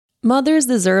Mothers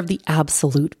deserve the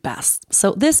absolute best.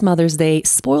 So this Mother's Day,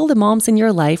 spoil the moms in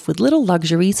your life with little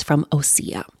luxuries from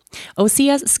Osea.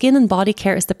 Osea's skin and body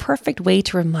care is the perfect way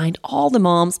to remind all the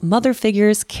moms, mother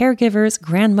figures, caregivers,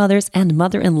 grandmothers, and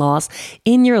mother-in-laws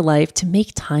in your life to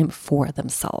make time for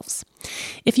themselves.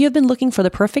 If you have been looking for the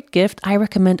perfect gift, I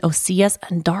recommend Osea's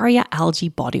Undaria Algae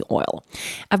Body Oil.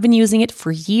 I've been using it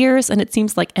for years, and it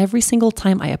seems like every single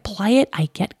time I apply it, I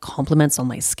get compliments on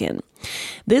my skin.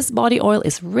 This body oil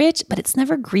is rich, but it's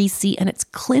never greasy, and it's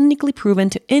clinically proven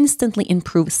to instantly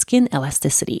improve skin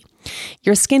elasticity.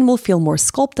 Your skin will feel more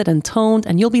sculpted and toned,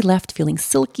 and you'll be left feeling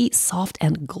silky, soft,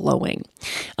 and glowing.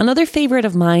 Another favorite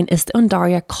of mine is the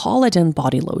Undaria Collagen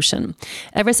Body Lotion.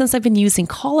 Ever since I've been using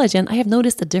collagen, I have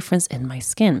noticed a difference in my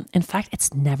skin. In fact,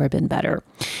 it's never been better.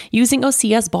 Using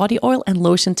Osea's body oil and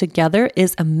lotion together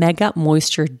is a mega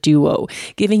moisture duo,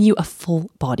 giving you a full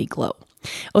body glow.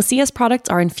 Osea's products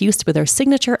are infused with their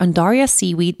signature Undaria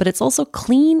seaweed, but it's also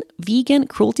clean, vegan,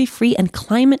 cruelty-free, and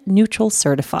climate-neutral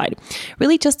certified.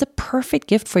 Really just a perfect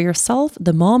gift for yourself,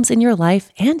 the moms in your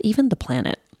life, and even the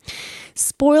planet.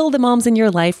 Spoil the moms in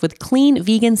your life with clean,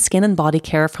 vegan skin and body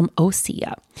care from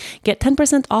Osea. Get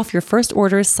 10% off your first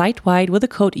orders site-wide with the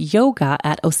code YOGA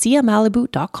at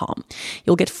OseaMalibu.com.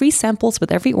 You'll get free samples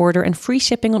with every order and free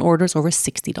shipping on orders over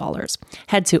 $60.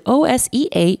 Head to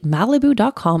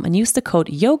OSEAMalibu.com and use the code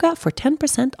YOGA for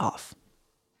 10% off.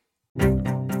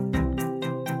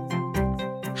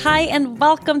 Hi, and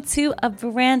welcome to a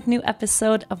brand new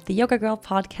episode of the Yoga Girl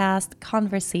podcast,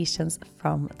 Conversations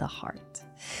from the Heart.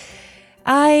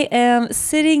 I am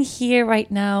sitting here right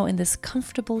now in this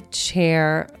comfortable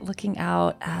chair, looking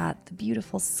out at the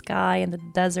beautiful sky and the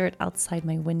desert outside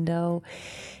my window,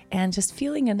 and just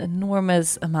feeling an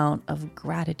enormous amount of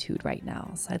gratitude right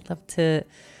now. So I'd love to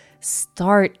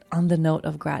start on the note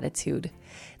of gratitude.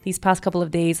 These past couple of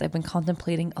days, I've been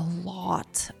contemplating a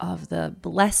lot of the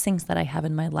blessings that I have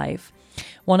in my life.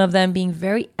 One of them being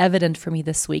very evident for me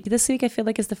this week. This week, I feel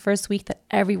like is the first week that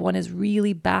everyone is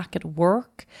really back at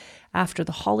work after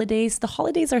the holidays. The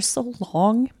holidays are so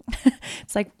long.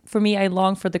 It's like, for me, I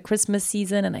long for the Christmas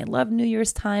season and I love New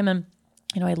Year's time, and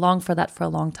I long for that for a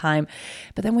long time.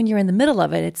 But then when you're in the middle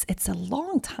of it, it's a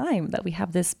long time that we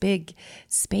have this big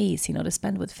space, to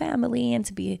spend with family and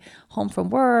to be home from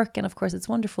work. And of course, it's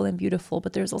wonderful and beautiful,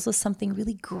 but there's also something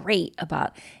really great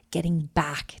about getting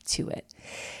back to it.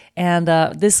 And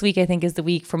this week, I think, is the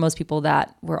week for most people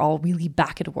that we're all really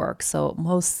back at work. So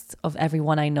most of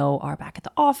everyone I know are back at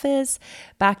the office,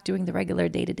 back doing the regular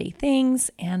day-to-day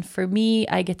things. And for me,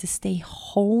 I get to stay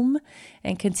home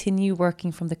and continue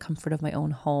working from the comfort of my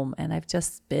own home. And I've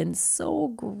just been so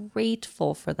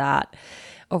grateful for that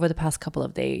over the past couple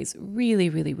of days. Really,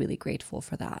 really, really grateful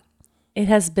for that. It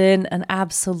has been an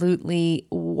absolutely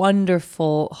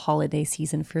wonderful holiday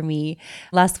season for me.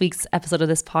 Last week's episode of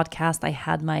this podcast, I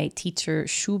had my teacher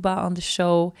Shuba on the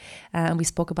show, and we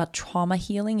spoke about trauma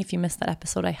healing. If you missed that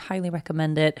episode, I highly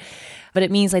recommend it. But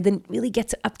it means I didn't really get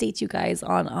to update you guys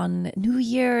on New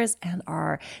Year's and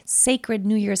our sacred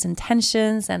New Year's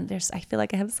intentions. And I feel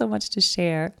like I have so much to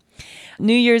share.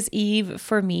 New Year's Eve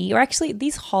for me, or actually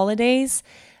these holidays,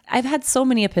 I've had so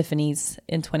many epiphanies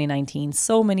in 2019,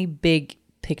 so many big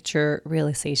picture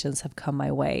realizations have come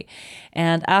my way.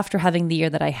 And after having the year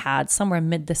that I had, somewhere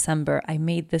mid-December, I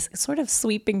made this sort of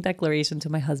sweeping declaration to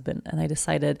my husband. And I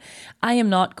decided I am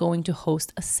not going to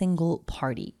host a single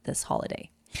party this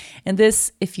holiday. And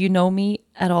this, if you know me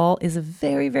at all, is a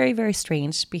very, very, very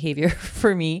strange behavior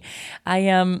for me. I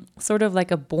am sort of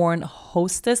like a born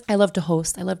hostess. I love to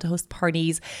host. I love to host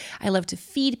parties. I love to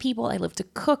feed people. I love to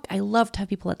cook. I love to have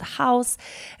people at the house.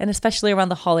 And especially around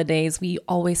the holidays, we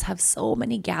always have so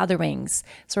many gatherings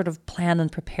sort of planned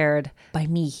and prepared by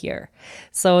me here.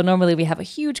 So normally we have a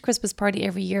huge Christmas party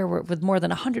every year with more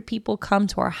than 100 people come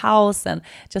to our house, and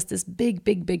just this big,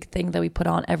 big, big thing that we put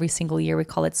on every single year. We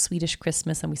call it Swedish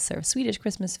Christmas, and we serve Swedish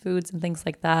Christmas foods and things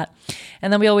like that.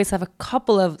 And then we always have a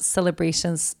couple of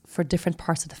celebrations for different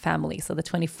parts of the family. So the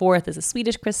 24th is a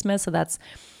Swedish Christmas. So that's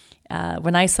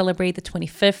when I celebrate. The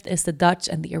 25th is the Dutch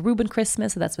and the Aruban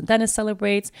Christmas. So that's when Dennis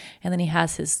celebrates. And then he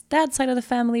has his dad's side of the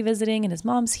family visiting, and his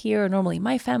mom's here. Normally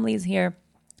my family is here.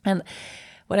 And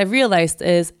what I've realized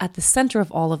is at the center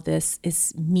of all of this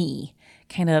is me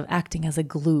kind of acting as a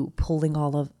glue, pulling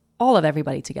all of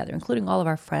everybody together, including all of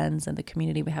our friends and the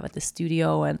community we have at the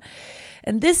studio.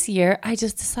 And this year, I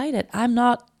just decided I'm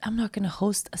not going to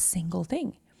host a single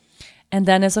thing. And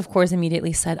Dennis, of course,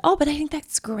 immediately said, "Oh, but I think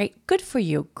that's great. Good for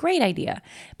you. Great idea."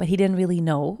 But he didn't really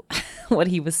know what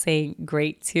he was saying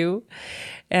great to.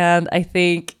 And I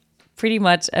think pretty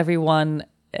much everyone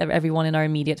in our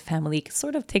immediate family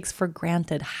sort of takes for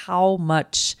granted how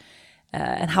much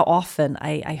and how often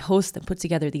I host and put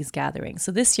together these gatherings.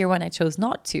 So this year when I chose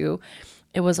not to,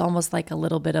 it was almost like a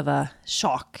little bit of a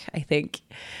shock, I think,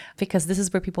 because this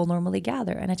is where people normally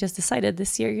gather. And I just decided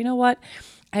this year, you know what?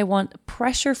 I want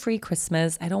pressure-free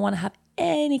Christmas. I don't want to have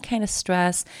any kind of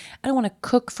stress. I don't want to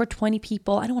cook for 20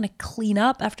 people. I don't want to clean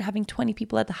up after having 20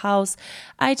 people at the house.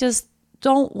 I just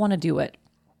don't want to do it.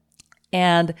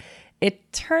 And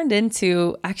it turned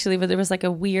into, actually, there was like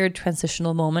a weird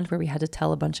transitional moment where we had to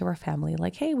tell a bunch of our family,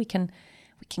 like, hey, we can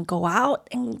go out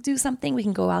and do something. We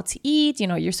can go out to eat.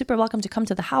 You're super welcome to come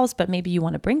to the house, but maybe you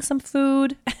want to bring some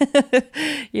food.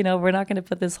 We're not going to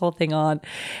put this whole thing on.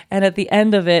 And at the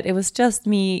end of it, it was just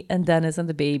me and Dennis and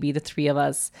the baby, the three of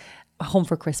us, home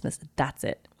for Christmas. That's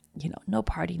it. No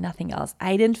party, nothing else.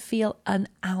 I didn't feel an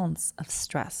ounce of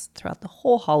stress throughout the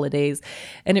whole holidays.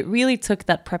 And it really took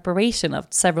that preparation of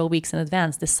several weeks in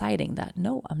advance, deciding that,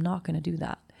 no, I'm not going to do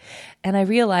that. And I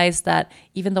realized that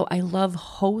even though I love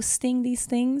hosting these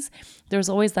things, there's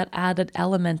always that added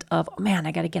element of, oh man,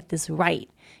 I got to get this right.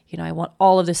 I want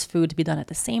all of this food to be done at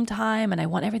the same time, and I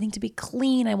want everything to be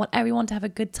clean. I want everyone to have a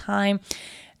good time.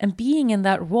 And being in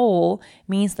that role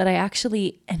means that I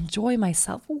actually enjoy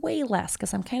myself way less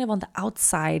because I'm kind of on the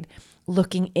outside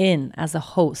looking in as a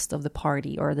host of the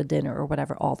party or the dinner or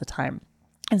whatever all the time,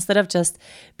 instead of just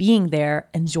being there,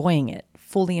 enjoying it,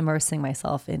 fully immersing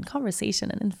myself in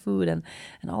conversation and in food and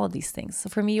all of these things. So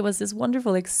for me, it was this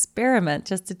wonderful experiment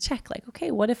just to check, like, okay,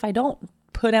 what if I don't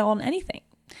put on anything?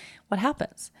 What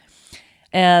happens?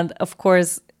 And of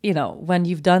course, when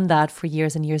you've done that for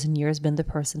years and years and years, been the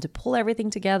person to pull everything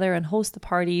together and host the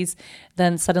parties,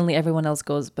 then suddenly everyone else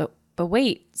goes, but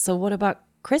wait, so what about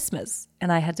Christmas?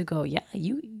 And I had to go, yeah,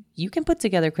 you can put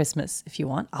together Christmas if you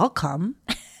want. I'll come.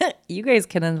 You guys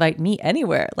can invite me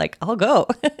anywhere. Like, I'll go.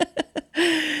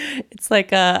 It's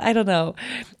like, I don't know.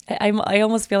 I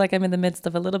almost feel like I'm in the midst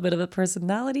of a little bit of a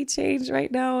personality change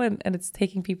right now, and it's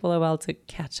taking people a while to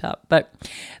catch up. But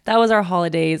that was our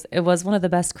holidays. It was one of the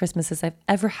best Christmases I've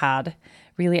ever had,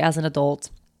 really, as an adult.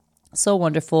 So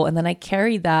wonderful. And then I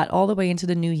carried that all the way into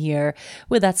the new year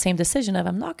with that same decision of,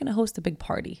 I'm not going to host a big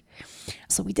party.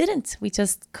 So we didn't. We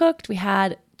just cooked. We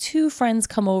had 2 friends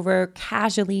come over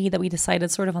casually that we decided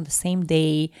sort of on the same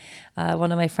day.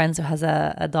 One of my friends who has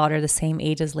a daughter the same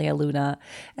age as Leah Luna.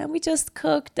 And we just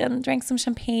cooked and drank some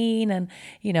champagne and,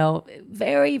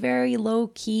 very, very low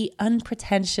key,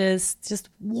 unpretentious, just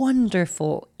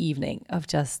wonderful evening of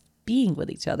just being with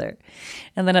each other.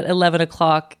 And then at 11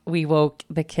 o'clock, we woke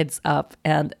the kids up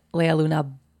and Leah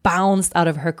Luna bounced out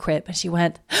of her crib and she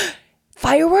went,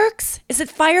 fireworks? Is it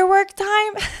firework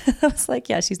time? I was like,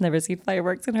 yeah, she's never seen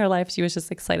fireworks in her life. She was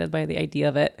just excited by the idea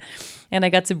of it. And I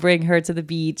got to bring her to the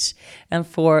beach. And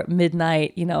for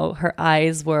midnight, her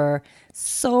eyes were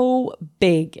so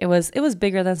big. It was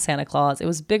bigger than Santa Claus. It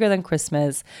was bigger than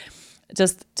Christmas.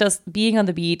 Just being on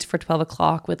the beach for 12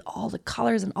 o'clock with all the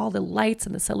colors and all the lights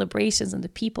and the celebrations and the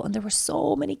people. And there were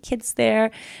so many kids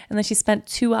there. And then she spent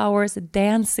 2 hours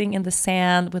dancing in the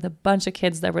sand with a bunch of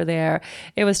kids that were there.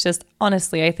 It was just,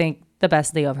 honestly, I think the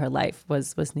best day of her life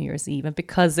was New Year's Eve. And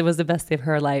because it was the best day of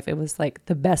her life, it was like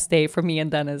the best day for me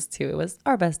and Dennis too. It was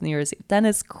our best New Year's Eve.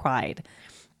 Dennis cried.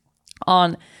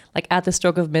 At the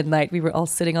stroke of midnight, we were all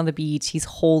sitting on the beach. He's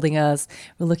holding us.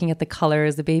 We're looking at the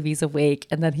colors. The baby's awake.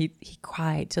 And then he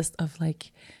cried just of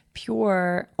like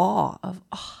pure awe of,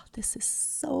 oh, this is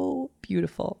so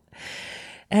beautiful.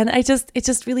 And it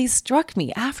just really struck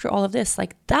me after all of this,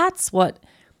 like that's what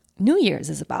New Year's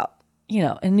is about.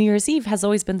 And New Year's Eve has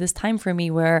always been this time for me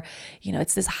where,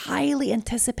 it's this highly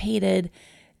anticipated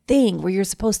thing where you're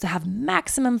supposed to have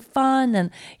maximum fun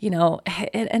and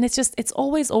it's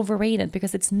always overrated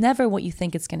because it's never what you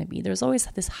think it's going to be. There's always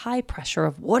this high pressure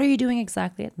of what are you doing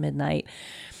exactly at midnight?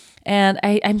 And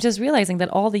I'm just realizing that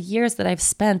all the years that I've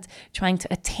spent trying to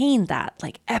attain that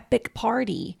like epic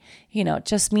party,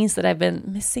 just means that I've been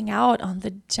missing out on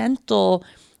the gentle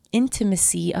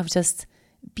intimacy of just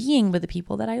being with the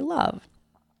people that I love.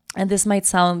 And this might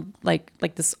sound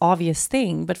like this obvious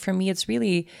thing, but for me, it's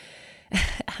really,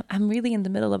 I'm really in the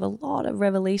middle of a lot of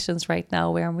revelations right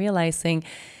now where I'm realizing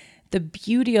the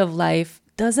beauty of life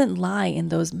doesn't lie in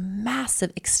those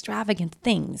massive, extravagant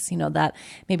things, that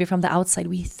maybe from the outside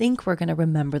we think we're going to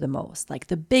remember the most, like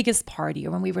the biggest party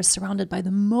or when we were surrounded by the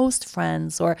most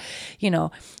friends or,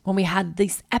 when we had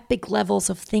these epic levels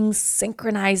of things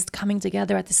synchronized coming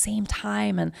together at the same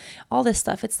time and all this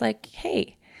stuff. It's like,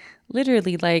 hey,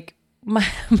 literally like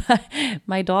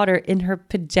my daughter in her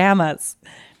pajamas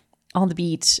on the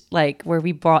beach, like where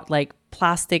we brought like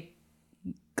plastic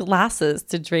glasses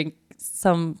to drink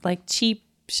some like cheap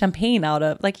champagne out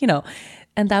of, like,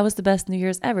 And that was the best New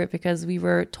Year's ever because we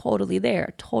were totally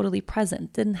there, totally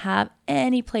present, didn't have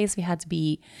any place we had to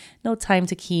be, no time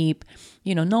to keep,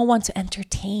 no one to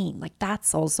entertain. Like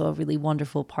that's also a really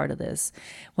wonderful part of this.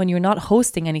 When you're not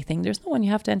hosting anything, there's no one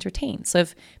you have to entertain. So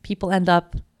if people end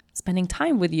up spending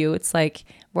time with you, it's like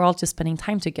we're all just spending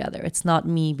time together. It's not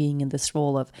me being in this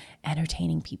role of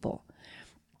entertaining people,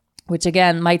 which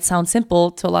again might sound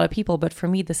simple to a lot of people, but for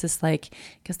me, this is like,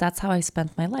 because that's how I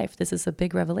spent my life. This is a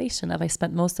big revelation of I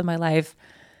spent most of my life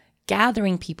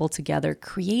gathering people together,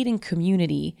 creating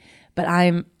community, but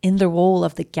I'm in the role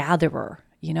of the gatherer.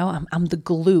 I'm the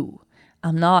glue.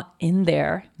 I'm not in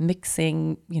there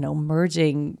mixing,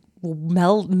 merging,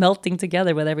 melting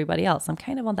together with everybody else. I'm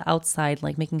kind of on the outside,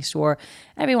 like making sure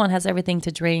everyone has everything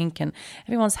to drink and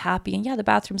everyone's happy. And yeah, the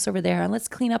bathroom's over there and let's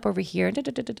clean up over here. And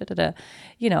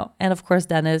of course,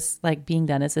 Dennis, like being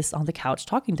Dennis, is on the couch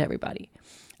talking to everybody.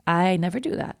 I never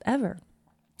do that ever.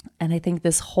 And I think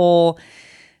this whole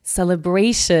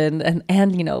celebration and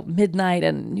midnight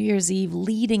and New Year's Eve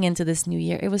leading into this new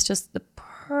year, it was just the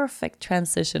perfect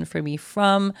transition for me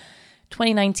from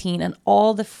 2019 and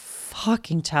all the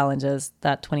fucking challenges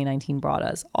that 2019 brought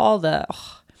us.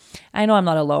 I know I'm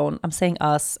not alone. I'm saying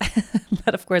us,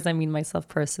 but of course I mean myself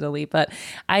personally, but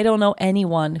I don't know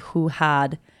anyone who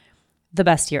had the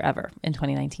best year ever in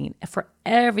 2019. For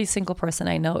every single person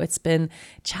I know, it's been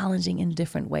challenging in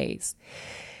different ways.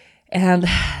 And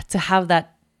to have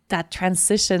that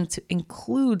transition to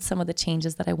include some of the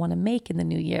changes that I want to make in the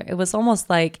new year, it was almost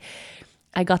like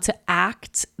I got to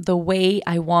act the way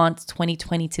I want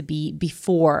 2020 to be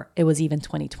before it was even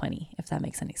 2020, if that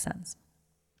makes any sense.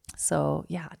 So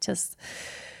yeah, just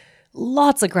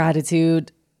lots of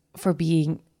gratitude for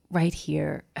being right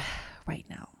here, right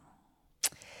now.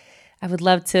 I would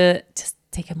love to just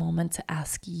take a moment to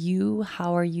ask you,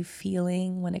 how are you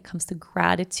feeling when it comes to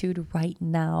gratitude right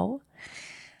now?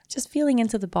 Just feeling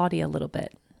into the body a little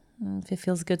bit. If it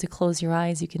feels good to close your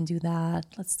eyes, you can do that.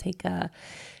 Let's take a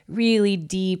really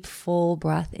deep, full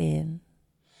breath in.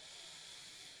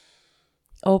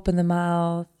 Open the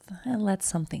mouth and let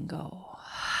something go.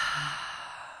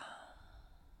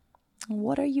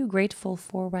 What are you grateful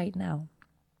for right now?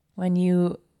 When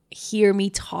you hear me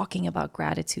talking about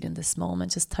gratitude in this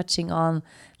moment, just touching on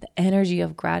the energy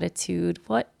of gratitude,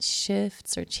 what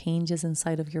shifts or changes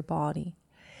inside of your body?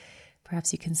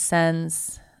 Perhaps you can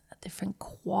sense different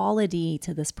quality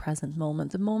to this present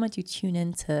moment, the moment you tune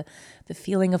into the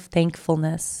feeling of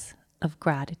thankfulness, of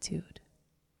gratitude.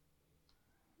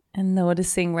 And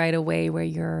noticing right away where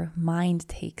your mind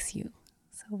takes you.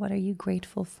 So what are you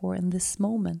grateful for in this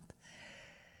moment?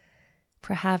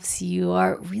 Perhaps you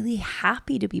are really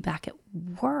happy to be back at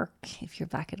work, if you're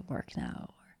back at work now.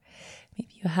 Or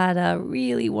maybe you had a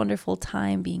really wonderful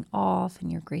time being off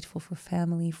and you're grateful for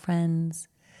family, friends.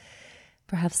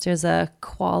 Perhaps there's a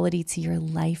quality to your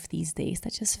life these days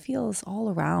that just feels all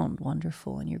around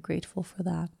wonderful and you're grateful for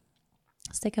that.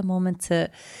 Let's take a moment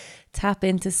to tap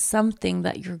into something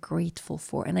that you're grateful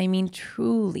for. And I mean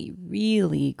truly,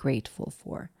 really grateful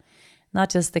for. Not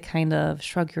just the kind of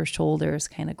shrug your shoulders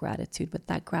kind of gratitude, but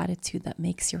that gratitude that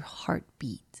makes your heart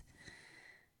beat.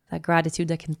 That gratitude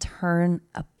that can turn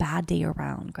a bad day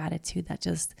around. Gratitude that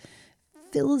just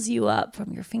fills you up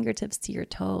from your fingertips to your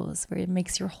toes, where it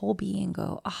makes your whole being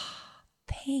go,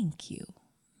 thank you,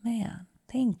 man,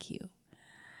 thank you.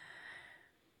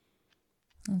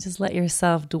 And just let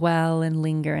yourself dwell and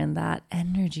linger in that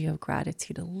energy of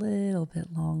gratitude a little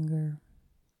bit longer.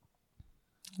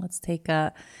 Let's take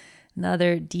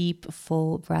another deep,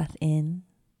 full breath in.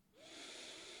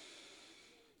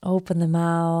 Open the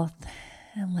mouth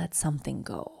and let something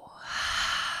go.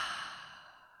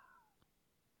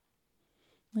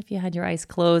 If you had your eyes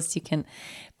closed, you can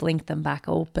blink them back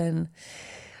open.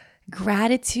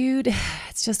 Gratitude,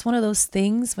 it's just one of those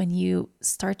things when you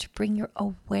start to bring your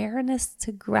awareness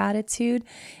to gratitude,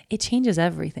 it changes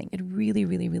everything. It really,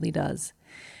 really, really does.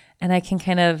 And I can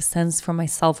kind of sense for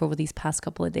myself over these past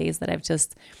couple of days that I've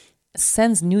just,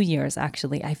 since New Year's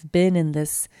actually, I've been in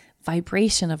this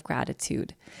vibration of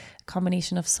gratitude, a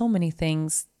combination of so many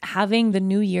things. Having the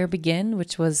new year begin,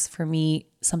 which was for me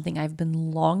something I've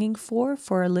been longing for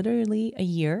literally a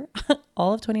year.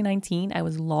 All of 2019, I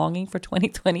was longing for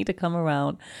 2020 to come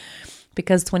around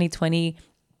because 2020,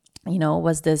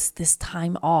 was this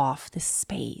time off, this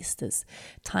space, this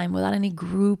time without any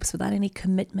groups, without any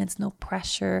commitments, no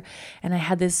pressure. And I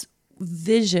had this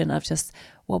vision of just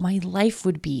what my life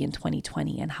would be in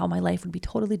 2020 and how my life would be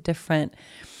totally different.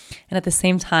 And at the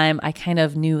same time, I kind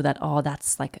of knew that,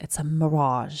 that's like, it's a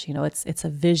mirage, it's a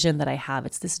vision that I have.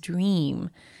 It's this dream.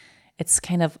 It's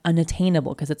kind of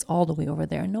unattainable because it's all the way over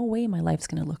there. No way my life's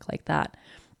going to look like that.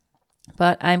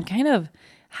 But I'm kind of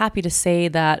happy to say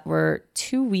that we're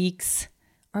 2 weeks.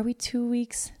 Are we 2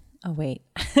 weeks? Oh, wait,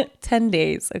 10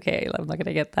 days. Okay, I'm not going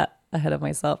to get that ahead of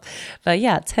myself. But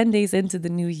yeah, 10 days into the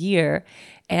new year.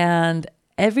 And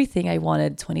everything I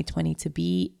wanted 2020 to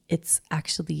be, it's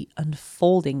actually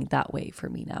unfolding that way for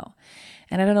me now.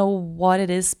 And I don't know what it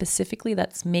is specifically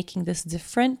that's making this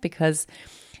different, because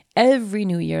every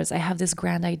New Year's, I have this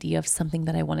grand idea of something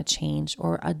that I want to change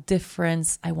or a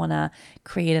difference I want to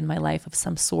create in my life of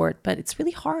some sort. But it's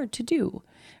really hard to do,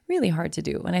 really hard to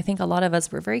do. And I think a lot of us,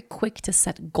 we're very quick to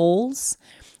set goals,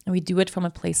 and we do it from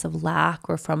a place of lack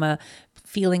or from a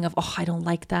feeling of, oh, I don't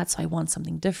like that, so I want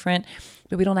something different.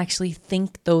 But we don't actually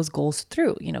think those goals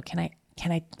through. Can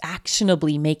I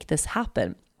actionably make this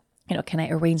happen? Can I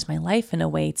arrange my life in a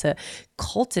way to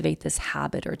cultivate this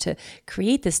habit or to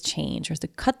create this change or to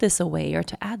cut this away or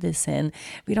to add this in?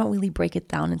 We don't really break it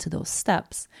down into those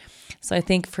steps. So I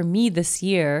think for me this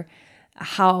year,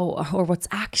 what's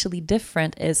actually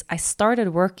different is I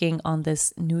started working on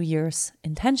this New Year's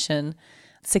intention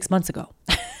 6 months ago.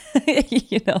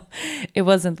 It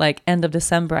wasn't like end of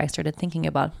December I started thinking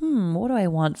about, what do I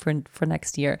want for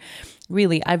next year?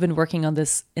 Really, I've been working on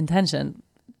this intention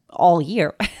all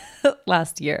year,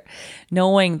 last year,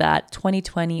 knowing that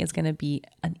 2020 is going to be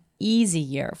an easy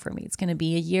year for me. It's going to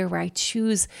be a year where I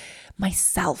choose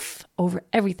myself over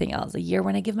everything else. A year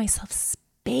when I give myself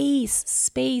space.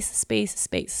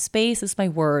 Space is my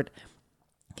word.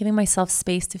 Giving myself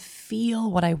space to feel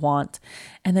what I want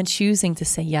and then choosing to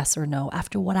say yes or no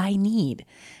after what I need.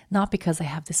 Not because I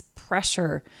have this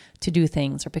pressure to do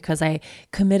things or because I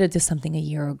committed to something a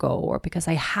year ago or because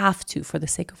I have to for the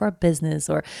sake of our business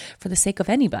or for the sake of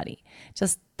anybody.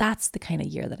 Just that's the kind of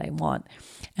year that I want.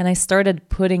 And I started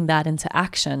putting that into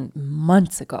action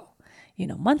months ago,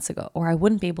 or I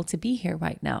wouldn't be able to be here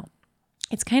right now.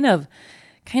 It's kind of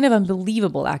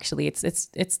unbelievable, actually.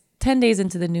 It's 10 days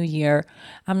into the new year.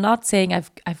 I'm not saying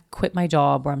I've quit my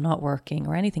job or I'm not working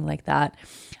or anything like that.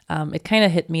 It kind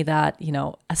of hit me that,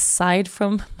 aside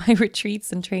from my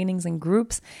retreats and trainings and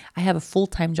groups, I have a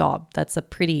full-time job. That's a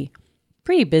pretty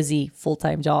busy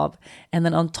full-time job. And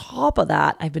then on top of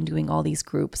that, I've been doing all these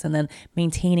groups and then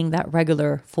maintaining that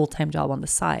regular full-time job on the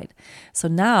side. So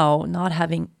now not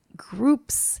having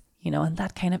groups, and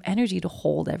that kind of energy to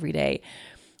hold every day,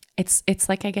 it's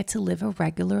like I get to live a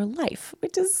regular life,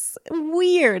 which is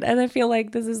weird. And I feel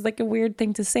like this is like a weird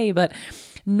thing to say, but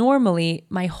normally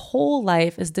my whole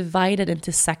life is divided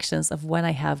into sections of when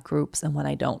I have groups and when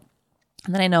I don't.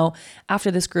 And then I know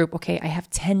after this group, okay, I have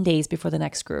 10 days before the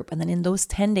next group. And then in those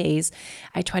 10 days,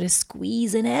 I try to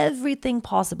squeeze in everything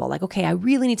possible. Like, okay, I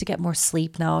really need to get more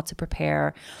sleep now to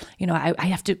prepare. I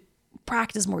have to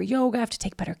practice more yoga, I have to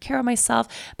take better care of myself,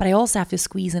 but I also have to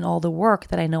squeeze in all the work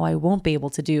that I know I won't be able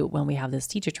to do when we have this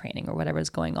teacher training or whatever is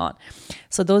going on.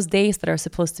 So those days that are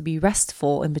supposed to be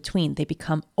restful in between, they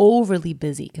become overly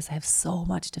busy because I have so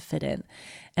much to fit in.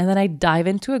 And then I dive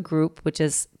into a group, which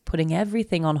is putting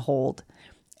everything on hold,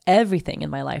 everything in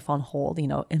my life on hold,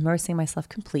 immersing myself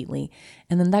completely.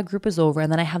 And then that group is over.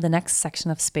 And then I have the next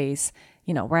section of space,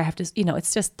 where I have to,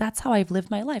 it's just, that's how I've lived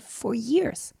my life for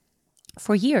years.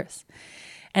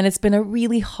 And it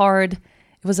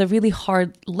was a really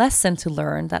hard lesson to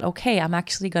learn that, okay, I'm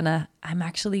actually gonna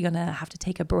have to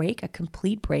take a break, a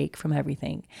complete break from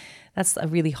everything. That's a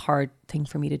really hard thing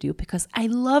for me to do because I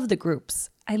love the groups.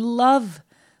 I love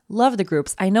the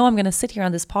groups. I know I'm going to sit here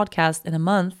on this podcast in a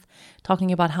month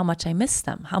talking about how much I miss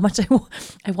them, how much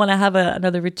I want to have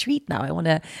another retreat now. I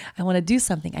want to do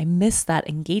something. I miss that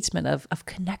engagement of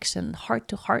connection, heart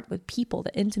to heart with people,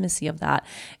 the intimacy of that.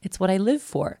 It's what I live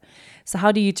for. So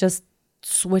how do you just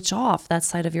switch off that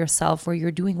side of yourself where you're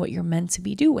doing what you're meant to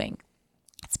be doing?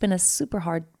 It's been a super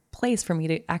hard place for me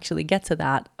to actually get to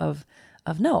that of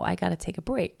no, I got to take a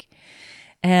break.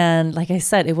 And like I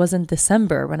said, it wasn't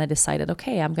December when I decided,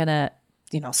 okay, I'm going to,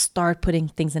 start putting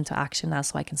things into action now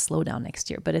so I can slow down next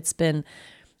year. But it's been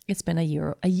a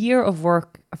year of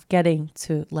work, of getting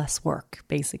to less work,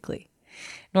 basically.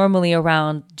 Normally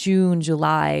around June,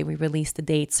 July, we release the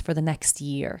dates for the next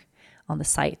year on the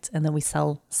site, and then we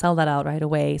sell that out right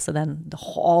away. So then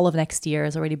all of next year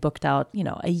is already booked out,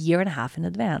 a year and a half in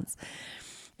advance.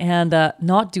 And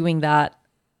not doing that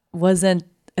wasn't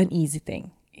an easy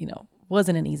thing,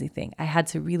 wasn't an easy thing. I had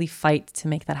to really fight to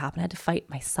make that happen. I had to fight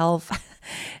myself.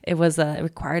 It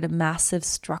required a massive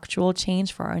structural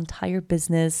change for our entire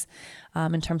business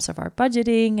in terms of our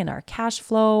budgeting and our cash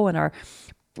flow and our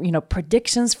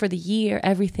predictions for the year.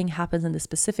 Everything happens in this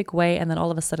specific way. And then all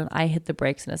of a sudden I hit the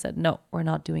brakes and I said, no, we're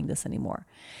not doing this anymore.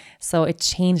 So it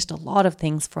changed a lot of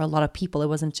things for a lot of people. It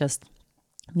wasn't just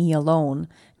me alone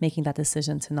making that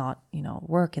decision to not,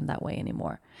 work in that way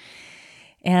anymore.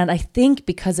 And I think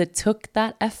because it took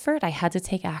that effort, I had to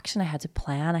take action, I had to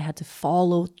plan, I had to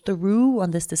follow through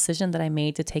on this decision that I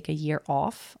made to take a year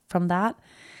off from that.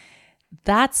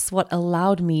 That's what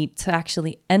allowed me to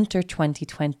actually enter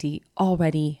 2020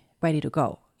 already ready to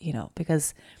go,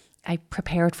 because I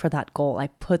prepared for that goal. I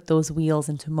put those wheels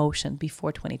into motion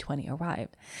before 2020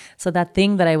 arrived. So that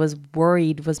thing that I was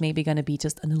worried was maybe going to be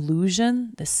just an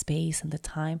illusion, the space and the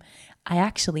time, I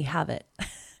actually have it.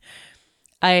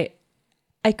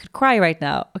 I could cry right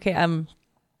now. Okay, I'm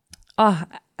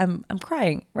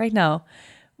crying right now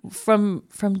from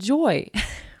joy.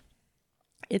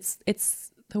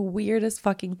 It's the weirdest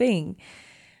fucking thing.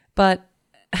 But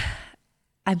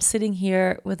I'm sitting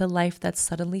here with a life that's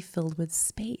suddenly filled with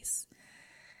space.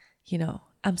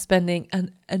 I'm spending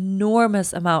an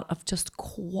enormous amount of just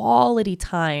quality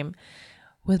time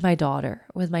with my daughter,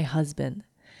 with my husband.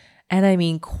 And I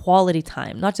mean quality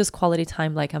time, not just quality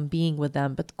time like I'm being with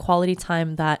them, but quality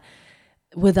time that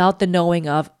without the knowing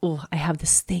of, oh, I have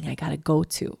this thing I got to go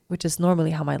to, which is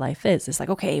normally how my life is. It's like,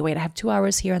 okay, wait, I have 2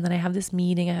 hours here and then I have this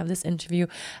meeting, I have this interview,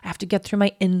 I have to get through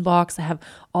my inbox, I have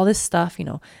all this stuff,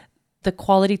 the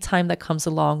quality time that comes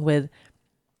along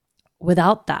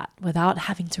without that, without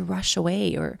having to rush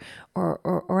away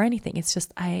or anything. It's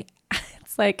just,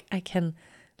 it's like I can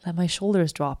let my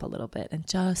shoulders drop a little bit and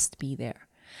just be there.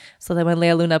 So that when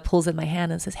Lea Luna pulls in my hand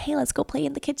and says, hey, let's go play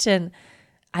in the kitchen,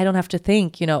 I don't have to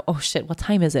think, oh shit, what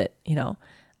time is it?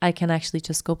 I can actually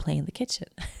just go play in the kitchen.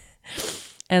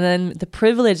 And then the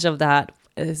privilege of that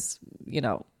is,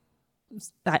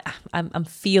 I'm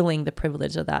feeling the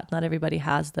privilege of that. Not everybody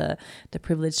has the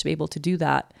privilege to be able to do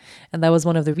that. And that was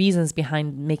one of the reasons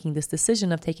behind making this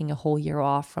decision of taking a whole year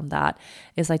off from that,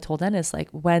 is I told Dennis, like,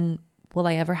 when will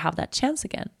I ever have that chance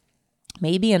again?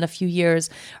 Maybe in a few years,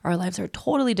 our lives are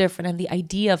totally different. And the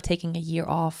idea of taking a year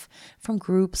off from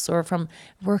groups or from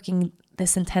working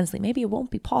this intensely, maybe it won't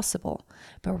be possible.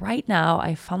 But right now,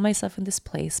 I found myself in this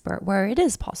place where it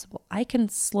is possible. I can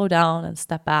slow down and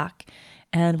step back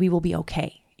and we will be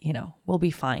okay. We'll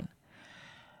be fine.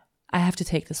 I have to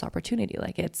take this opportunity.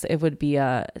 Like it would be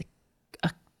a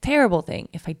terrible thing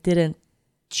if I didn't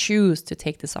choose to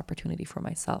take this opportunity for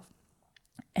myself.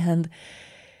 And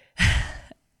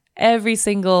every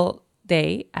single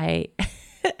day I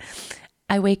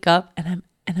wake up and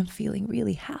I'm feeling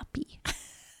really happy.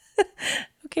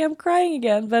 Okay, I'm crying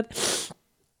again, but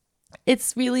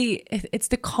it's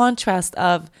the contrast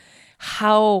of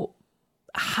how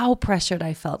pressured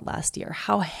I felt last year,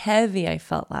 how heavy I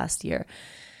felt last year,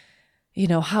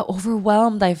 how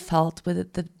overwhelmed I felt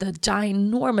with the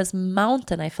ginormous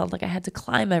mountain I felt like I had to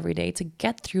climb every day to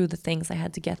get through the things I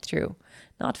had to get through,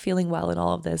 not feeling well in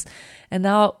all of this. And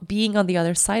now being on the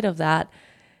other side of that,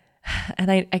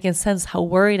 and I can sense how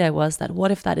worried I was that what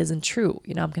if that isn't true?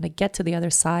 I'm going to get to the other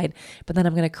side, but then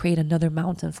I'm going to create another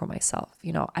mountain for myself.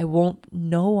 I won't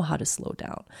know how to slow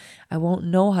down. I won't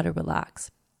know how to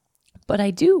relax. But I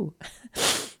do.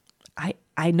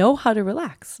 I know how to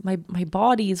relax. My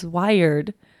body is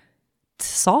wired to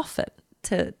soften,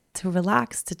 to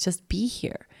relax, to just be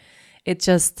here. It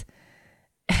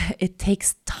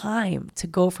takes time to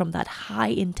go from that high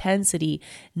intensity,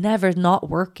 never not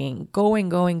working, going,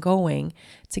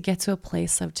 to get to a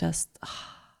place of just,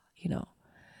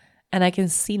 And I can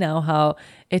see now how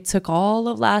it took all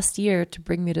of last year to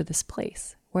bring me to this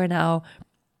place where now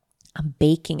I'm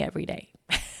baking every day.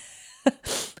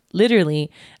 Literally,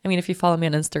 I mean, if you follow me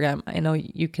on Instagram, I know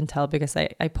you can tell because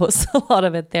I post a lot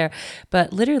of it there.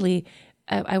 But literally,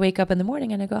 I wake up in the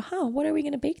morning and I go, what are we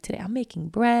going to bake today? I'm making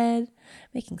bread,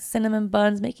 making cinnamon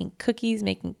buns, making cookies,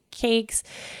 making cakes,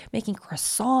 making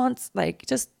croissants, like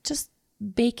just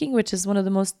baking, which is one of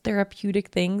the most therapeutic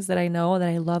things that I know that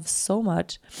I love so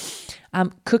much.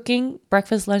 Cooking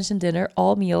breakfast, lunch, and dinner,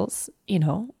 all meals,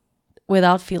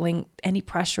 without feeling any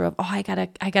pressure of, I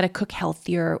gotta cook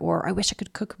healthier, or I wish I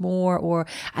could cook more, or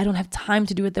I don't have time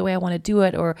to do it the way I want to do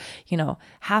it, or,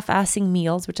 half-assing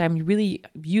meals, which I'm really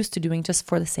used to doing just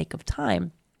for the sake of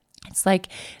time. It's like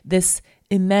this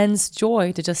immense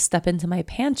joy to just step into my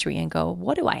pantry and go,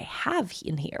 what do I have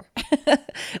in here?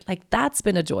 Like that's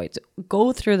been a joy to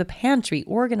go through the pantry,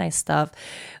 organize stuff,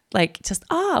 like just,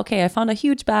 okay, I found a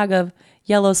huge bag of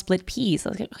yellow split peas. I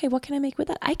was like, okay, what can I make with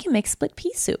that? I can make split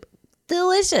pea soup.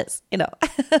 Delicious,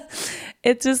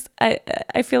 It just, I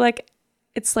feel like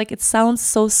it sounds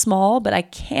so small, but I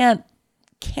can't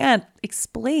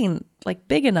explain like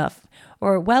big enough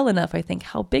or well enough, I think,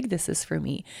 how big this is for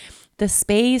me. The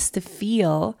space to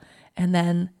feel and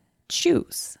then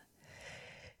choose.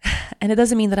 And it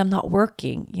doesn't mean that I'm not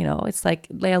working. It's like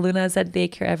Leia Luna is at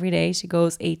daycare every day. She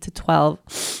goes 8 to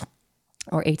 12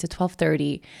 or 8 to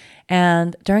 12:30.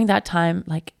 And during that time,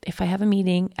 like if I have a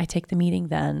meeting, I take the meeting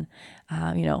then,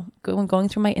 going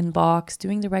through my inbox,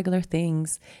 doing the regular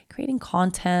things, creating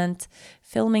content,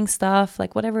 filming stuff,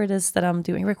 like whatever it is that I'm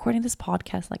doing, recording this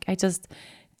podcast. Like I just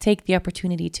take the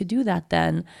opportunity to do that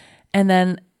then. And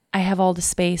then I have all the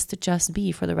space to just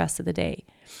be for the rest of the day.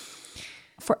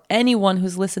 For anyone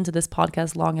who's listened to this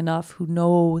podcast long enough, who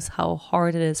knows how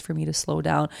hard it is for me to slow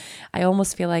down, I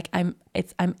almost feel like I'm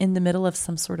in the middle of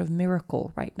some sort of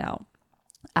miracle right now,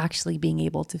 actually being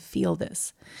able to feel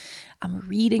this. I'm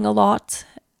reading a lot.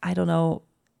 I don't know.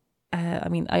 I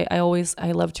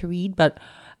love to read, but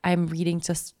I'm reading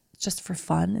just for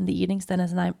fun in the evenings. Dennis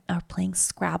and I are playing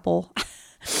Scrabble.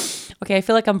 Okay, I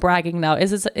feel like I'm bragging now.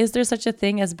 Is there such a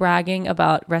thing as bragging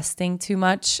about resting too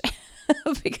much?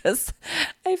 Because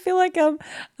I feel like I'm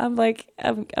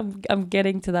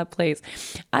getting to that place.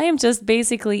 I am just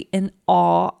basically in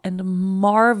awe and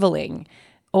marveling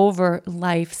over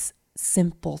life's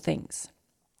simple things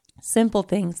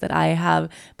that I have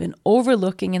been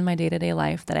overlooking in my day-to-day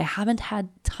life, that I haven't had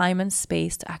time and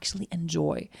space to actually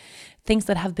enjoy. Things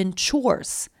that have been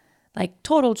chores, like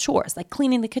total chores, like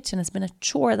cleaning the kitchen has been a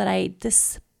chore that I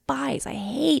despise. I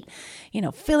hate,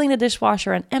 filling the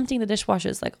dishwasher and emptying the dishwasher.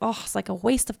 It's like, it's like a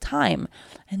waste of time.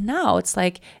 And now it's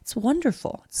like, it's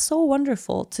wonderful. It's so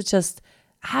wonderful to just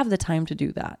have the time to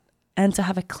do that and to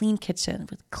have a clean kitchen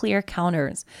with clear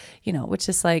counters, which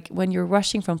is like when you're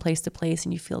rushing from place to place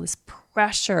and you feel this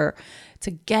pressure to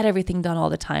get everything done all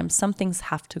the time, some things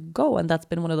have to go. And that's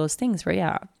been one of those things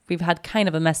where, we've had kind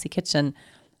of a messy kitchen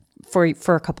for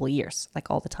a couple of years, like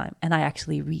all the time. And I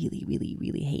actually really, really,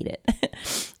 really hate it.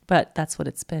 But that's what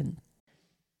it's been.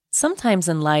 Sometimes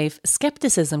in life,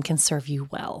 skepticism can serve you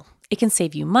well. It can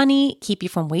save you money, keep you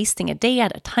from wasting a day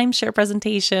at a timeshare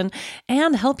presentation,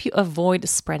 and help you avoid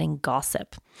spreading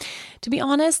gossip. To be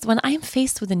honest, when I'm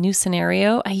faced with a new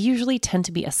scenario, I usually tend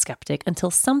to be a skeptic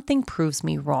until something proves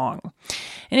me wrong.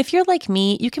 And if you're like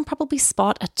me, you can probably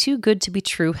spot a too good to be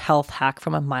true health hack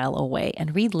from a mile away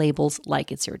and read labels like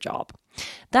it's your job.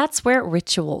 That's where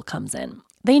Ritual comes in.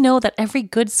 They know that every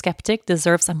good skeptic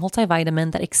deserves a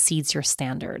multivitamin that exceeds your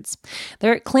standards.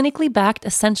 Their clinically backed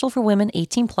Essential for Women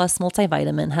 18 Plus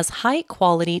multivitamin has high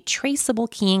quality, traceable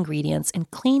key ingredients in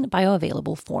clean,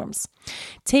 bioavailable forms.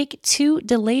 Take 2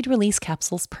 delayed release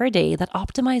capsules per day that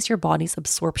optimize your body's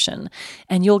absorption,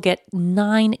 and you'll get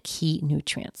 9 key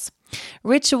nutrients.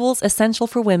 Ritual's Essential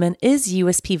for Women is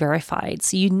USP verified,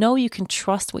 so you can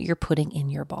trust what you're putting in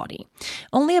your body.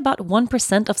 Only about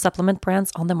 1% of supplement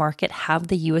brands on the market have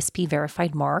the USP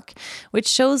verified mark, which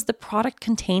shows the product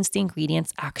contains the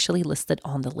ingredients actually listed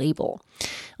on the label.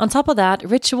 On top of that,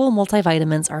 Ritual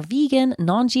multivitamins are vegan,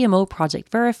 non-GMO project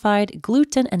verified,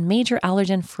 gluten and major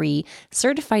allergen free,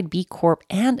 certified B Corp,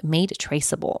 and made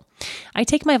traceable. I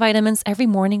take my vitamins every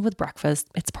morning with breakfast.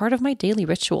 It's part of my daily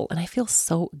ritual, and I feel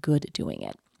so good doing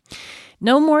it.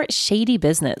 No more shady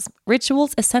business.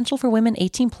 Ritual's Essential for Women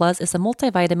 18 Plus is a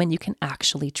multivitamin you can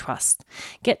actually trust.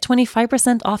 Get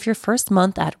 25% off your first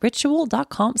month at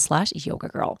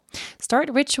ritual.com/yogagirl.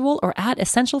 Start Ritual or add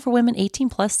Essential for Women 18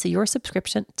 Plus to your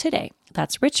subscription today.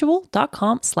 That's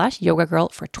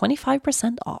ritual.com/yogagirl for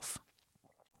 25% off.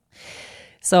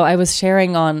 So I was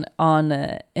sharing on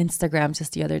Instagram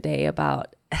just the other day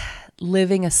about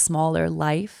living a smaller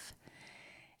life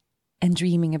and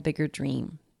dreaming a bigger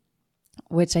dream,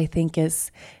 which I think is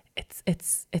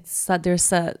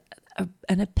there's an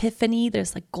epiphany.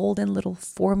 There's a golden little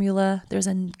formula. There's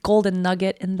a golden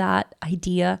nugget in that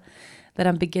idea that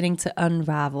I'm beginning to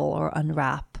unravel or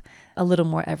unwrap a little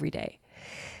more every day.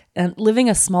 And living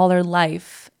a smaller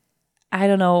life, I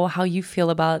don't know how you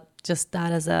feel about just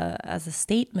that as a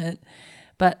statement,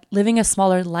 but living a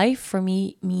smaller life for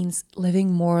me means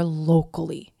living more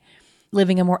locally,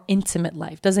 living a more intimate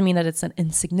life. Doesn't mean that it's an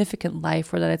insignificant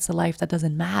life or that it's a life that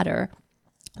doesn't matter.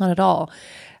 Not at all.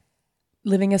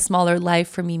 Living a smaller life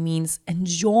for me means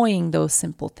enjoying those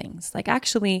simple things, like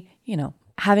actually,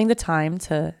 having the time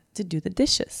to do the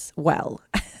dishes well,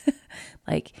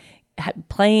 like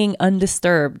playing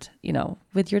undisturbed,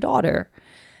 with your daughter.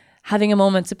 Having a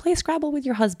moment to play Scrabble with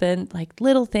your husband, like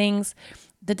little things,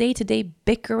 the day-to-day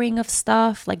bickering of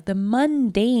stuff, like the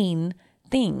mundane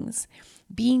things,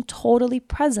 being totally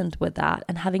present with that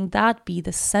and having that be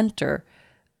the center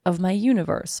of my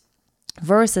universe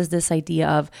versus this idea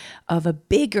of a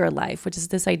bigger life, which is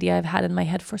this idea I've had in my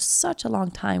head for such a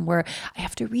long time where I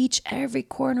have to reach every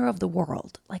corner of the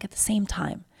world, like at the same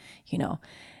time,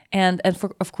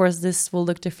 Of course, this will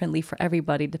look differently for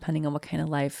everybody depending on what kind of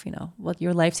life, what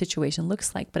your life situation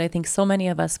looks like. But I think so many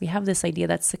of us, we have this idea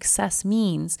that success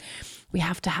means we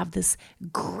have to have this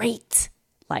great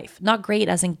life, not great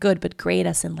as in good, but great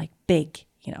as in like big,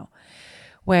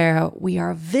 where we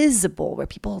are visible, where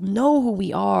people know who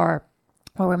we are,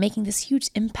 where we're making this huge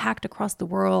impact across the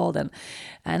world. And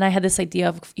I had this idea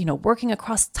of, working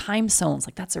across time zones.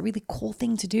 Like that's a really cool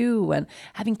thing to do, and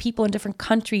having people in different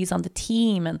countries on the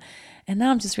team. And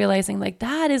now I'm just realizing like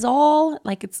that is all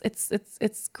like,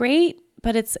 it's great,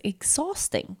 but it's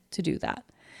exhausting to do that.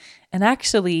 And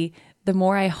actually, the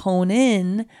more I hone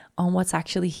in on what's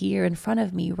actually here in front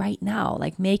of me right now,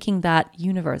 like making that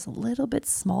universe a little bit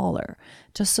smaller,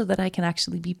 just so that I can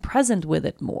actually be present with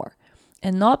it more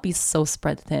and not be so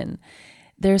spread thin.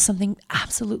 There's something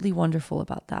absolutely wonderful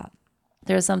about that.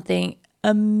 There's something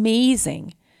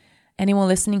amazing. Anyone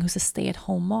listening who's a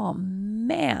stay-at-home mom,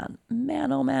 man,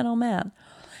 oh man.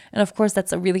 And of course,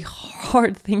 that's a really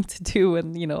hard thing to do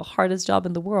and, hardest job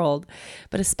in the world.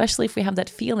 But especially if we have that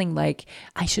feeling like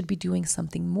I should be doing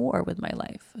something more with my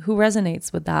life. Who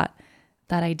resonates with that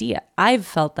idea? I've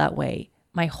felt that way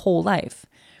my whole life.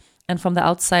 And from the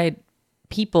outside,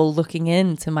 people looking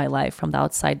into my life from the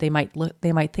outside, they might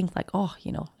think like, oh,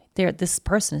 this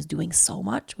person is doing so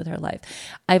much with her life.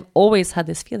 I've always had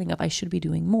this feeling of I should be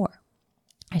doing more.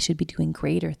 I should be doing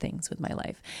greater things with my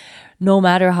life. No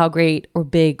matter how great or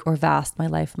big or vast my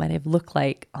life might have looked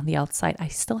like on the outside, I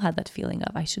still had that feeling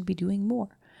of I should be doing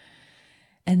more.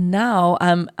 And now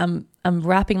I'm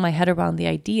wrapping my head around the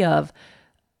idea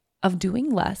of doing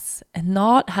less, and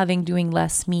not having doing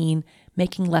less mean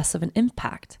making less of an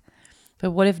impact.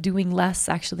 But what if doing less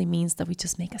actually means that we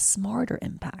just make a smarter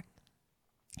impact?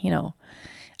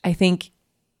 I think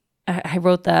I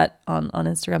wrote that on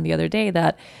Instagram the other day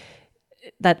that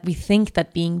we think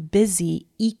that being busy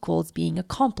equals being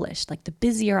accomplished. Like the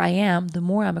busier I am, the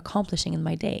more I'm accomplishing in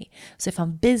my day. So if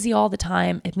I'm busy all the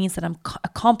time, it means that I'm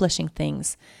accomplishing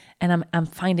things, and I'm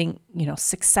finding,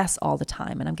 success all the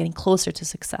time, and I'm getting closer to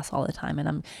success all the time, and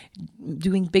I'm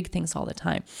doing big things all the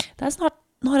time. That's not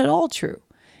at all true.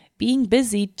 Being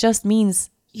busy just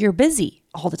means you're busy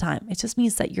all the time. It just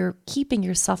means that you're keeping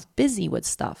yourself busy with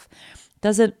stuff.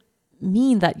 Doesn't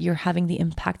mean that you're having the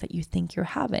impact that you think you're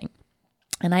having.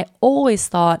 And I always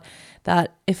thought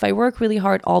that if I work really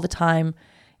hard all the time,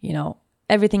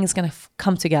 everything is going to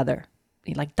come together.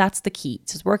 Like that's the key,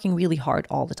 just working really hard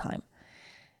all the time.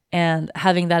 And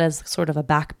having that as sort of a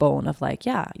backbone of like,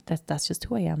 yeah, that's just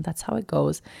who I am. That's how it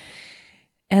goes.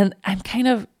 And I'm kind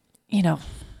of,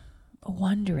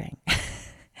 wondering,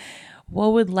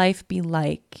 what would life be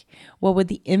like? What would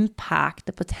the impact,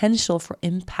 the potential for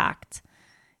impact,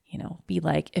 be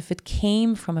like if it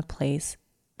came from a place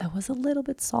that was a little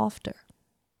bit softer?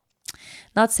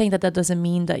 Not saying that doesn't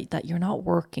mean that you're not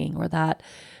working, or that,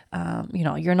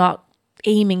 you're not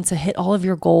aiming to hit all of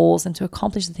your goals and to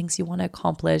accomplish the things you want to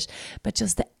accomplish, but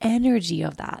just the energy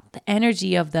of that, the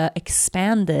energy of the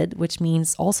expanded, which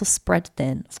means also spread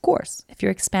thin. Of course, if you're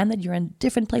expanded, you're in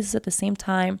different places at the same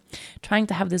time, trying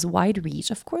to have this wide reach.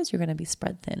 Of course, you're going to be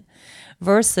spread thin,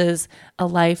 versus a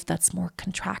life that's more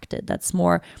contracted, that's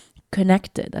more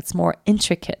connected, that's more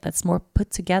intricate, that's more put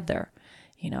together,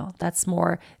 that's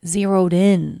more zeroed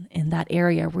in that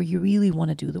area where you really want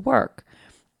to do the work.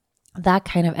 That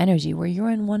kind of energy where you're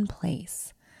in one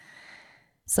place.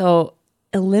 So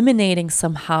eliminating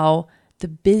somehow the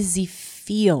busy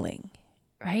feeling,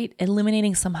 right?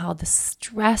 Eliminating somehow the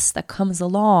stress that comes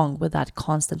along with that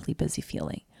constantly busy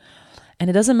feeling. And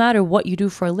it doesn't matter what you do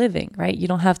for a living, right? You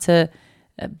don't have to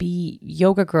be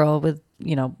yoga girl with,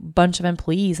 bunch of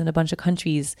employees in a bunch of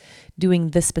countries doing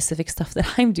this specific stuff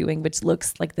that I'm doing, which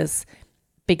looks like this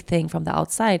big thing from the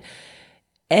outside.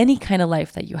 Any kind of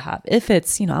life that you have. If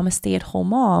it's, I'm a stay-at-home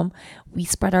mom, we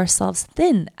spread ourselves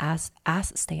thin as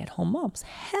stay-at-home moms.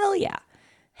 Hell yeah.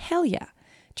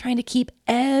 Trying to keep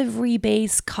every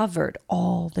base covered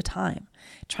all the time.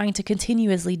 Trying to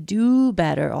continuously do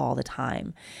better all the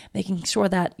time. Making sure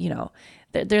that,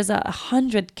 there's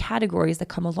 100 categories that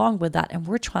come along with that. And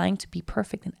we're trying to be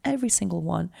perfect in every single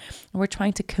one. And we're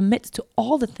trying to commit to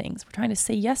all the things. We're trying to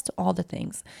say yes to all the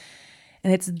things.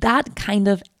 And it's that kind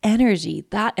of energy,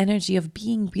 that energy of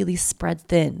being really spread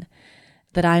thin,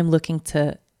 that I'm looking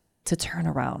to turn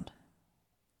around,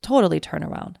 totally turn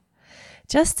around,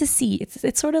 just to see.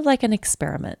 It's sort of like an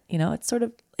experiment,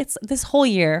 it's this whole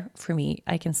year for me,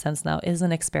 I can sense now, is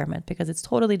an experiment, because it's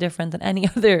totally different than any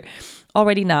other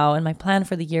already now. And my plan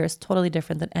for the year is totally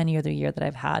different than any other year that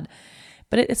I've had.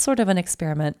 But it's sort of an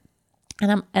experiment.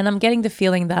 And I'm getting the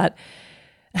feeling that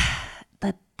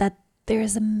there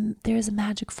is a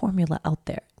magic formula out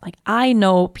there. Like, I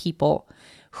know people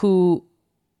who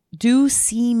do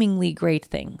seemingly great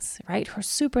things, right? Who are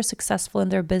super successful in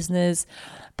their business,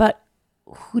 but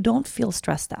who don't feel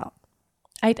stressed out.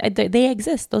 They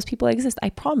exist. Those people exist. I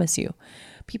promise you.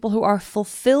 People who are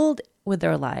fulfilled with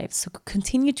their lives, who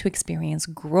continue to experience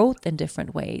growth in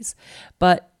different ways,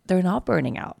 but they're not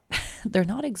burning out. They're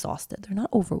not exhausted. They're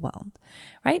not overwhelmed,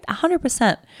 right?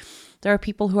 100%. There are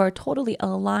people who are totally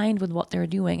aligned with what they're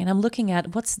doing. And I'm looking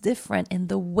at what's different in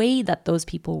the way that those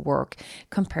people work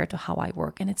compared to how I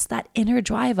work. And it's that inner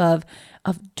drive of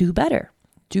do better,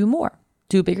 do more,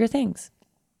 do bigger things,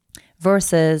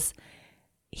 versus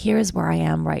here's where I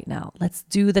am right now. Let's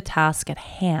do the task at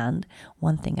hand,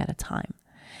 one thing at a time.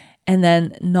 And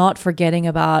then not forgetting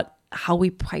about how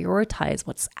we prioritize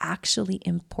what's actually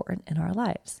important in our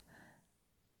lives.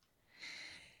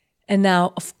 And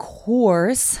now, of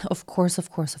course,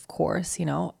 you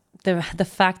know, the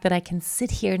fact that I can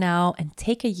sit here now and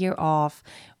take a year off,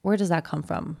 where does that come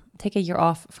from? Take a year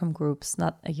off from groups,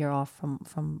 not a year off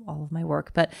from all of my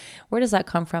work, but where does that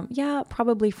come from? Yeah,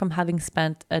 probably from having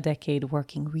spent a decade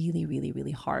working really, really,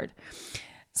 really hard.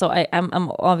 So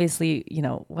I'm obviously, you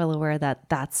know, well aware that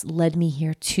that's led me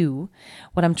here too.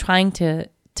 What I'm trying to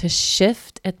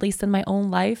shift, at least in my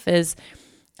own life, is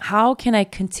how can I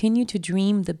continue to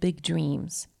dream the big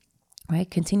dreams, right?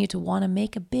 Continue to want to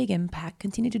make a big impact,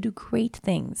 continue to do great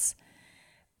things,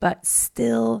 but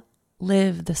still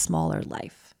live the smaller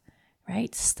life,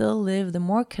 right? Still live the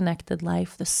more connected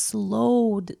life, the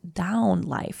slowed down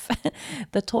life,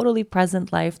 the totally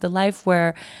present life, the life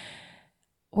where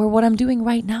what I'm doing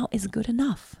right now is good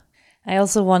enough. I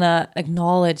also want to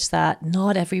acknowledge that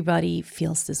not everybody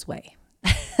feels this way.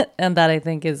 And that, I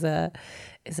think, is a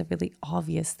really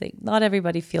obvious thing. Not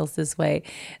everybody feels this way.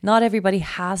 Not everybody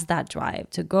has that drive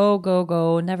to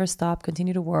go, never stop,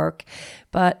 continue to work.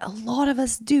 But a lot of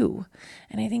us do.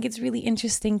 And I think it's really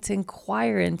interesting to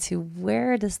inquire into,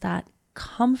 where does that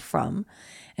come from?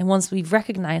 And once we've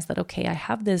recognized that, okay, I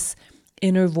have this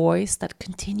inner voice that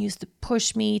continues to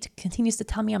push me, continues to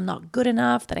tell me I'm not good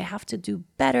enough, that I have to do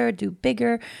better, do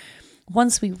bigger.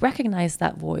 Once we recognize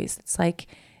that voice, it's like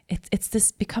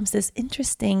becomes this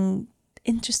interesting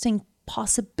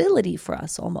possibility for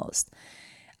us almost.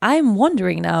 I'm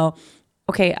wondering now,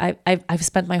 okay, I've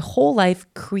spent my whole life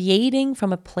creating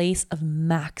from a place of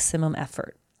maximum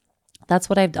effort. That's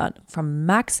what I've done, from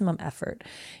maximum effort,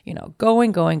 you know,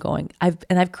 going.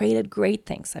 I've created great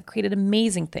things. I've created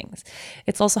amazing things.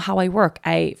 It's also how I work.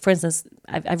 For instance,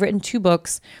 I've written 2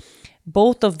 books.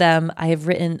 Both of them I have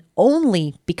written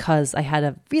only because I had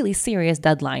a really serious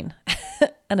deadline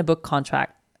and a book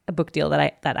contract, a book deal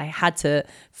that I had to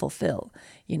fulfill.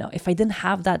 You know, if I didn't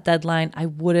have that deadline, I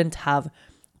wouldn't have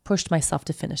pushed myself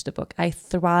to finish the book. I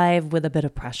thrive with a bit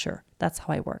of pressure. That's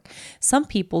how I work. Some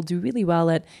people do really well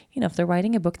at, you know, if they're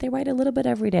writing a book, they write a little bit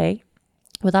every day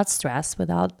without stress,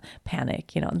 without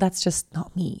panic. You know, that's just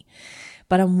not me.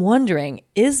 But I'm wondering,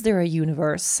 is there a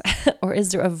universe or is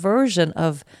there a version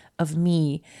of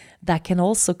me that can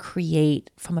also create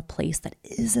from a place that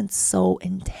isn't so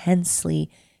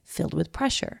intensely filled with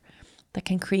pressure, that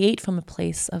can create from a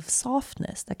place of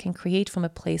softness, that can create from a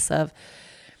place of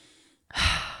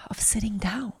sitting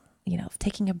down, you know, of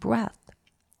taking a breath,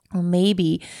 or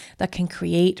maybe that can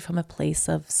create from a place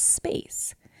of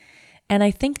space. And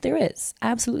I think there is,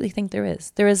 absolutely think there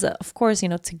is. There is, of course, you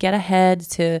know, to get ahead,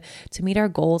 to meet our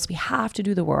goals, we have to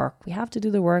do the work. We have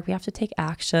to take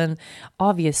action,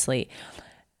 obviously.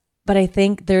 But I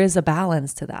think there is a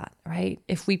balance to that, right?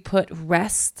 If we put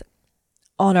rest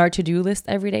on our to-do list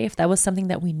every day, if that was something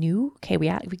that we knew, okay, we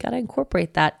got to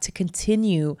incorporate that to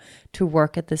continue to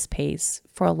work at this pace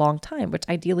for a long time, which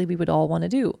ideally we would all want to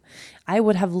do. I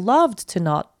would have loved to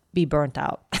not be burnt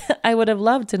out. I would have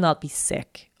loved to not be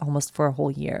sick almost for a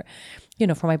whole year, you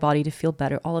know, for my body to feel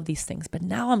better, all of these things. But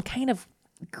now I'm kind of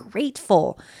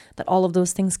grateful that all of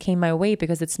those things came my way,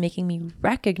 because it's making me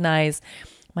recognize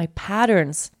my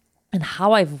patterns and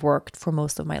how I've worked for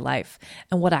most of my life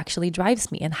and what actually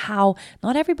drives me, and how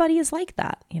not everybody is like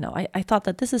that. You know, I thought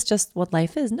that this is just what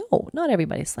life is. No, not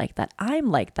everybody's like that.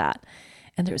 I'm like that.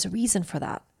 And there's a reason for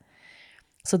that.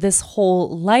 So this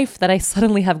whole life that I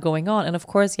suddenly have going on, and of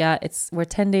course, yeah, we're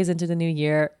 10 days into the new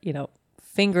year, you know,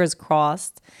 fingers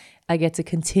crossed, I get to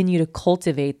continue to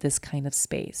cultivate this kind of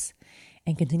space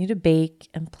and continue to bake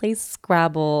and play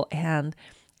Scrabble. And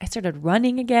I started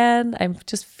running again. I'm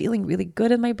just feeling really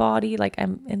good in my body. Like,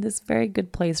 I'm in this very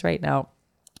good place right now.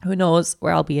 Who knows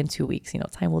where I'll be in 2 weeks, you know,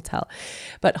 time will tell.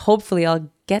 But hopefully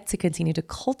I'll get to continue to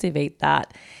cultivate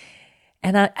that.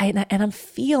 And I'm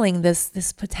feeling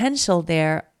this potential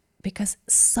there, Because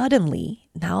suddenly,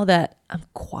 now that I'm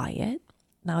quiet,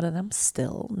 now that I'm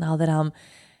still, now that I'm,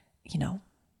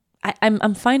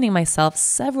 I'm finding myself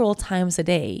several times a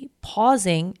day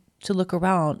pausing to look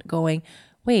around going,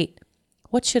 wait,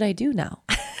 what should I do now?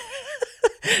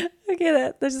 Okay,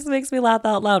 that just makes me laugh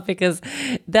out loud because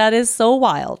that is so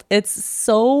wild. It's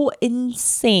so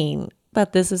insane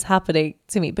that this is happening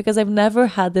to me because I've never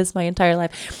had this my entire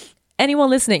life. Anyone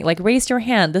listening, like raise your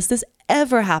hand. Does this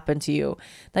ever happen to you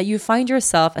that you find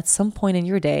yourself at some point in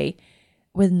your day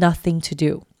with nothing to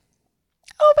do?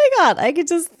 Oh my God, I could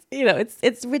just,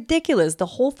 it's ridiculous. The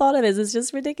whole thought of it is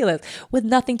just ridiculous with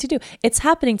nothing to do. It's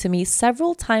happening to me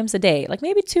several times a day, like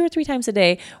maybe 2 or 3 times a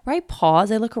day where I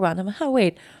pause, I look around, I'm like, oh,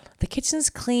 wait, the kitchen's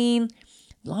clean,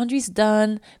 laundry's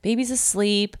done, baby's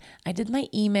asleep, I did my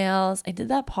emails, I did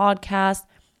that podcast.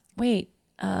 Wait,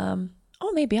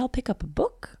 maybe I'll pick up a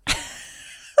book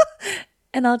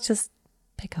and I'll just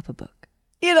pick up a book.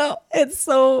 It's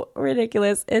so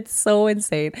ridiculous. It's so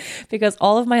insane because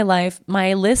all of my life,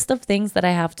 my list of things that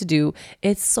I have to do,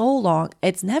 it's so long.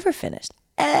 It's never finished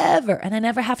ever. And I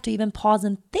never have to even pause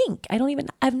and think.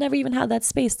 I've never even had that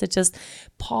space to just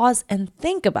pause and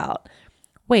think about,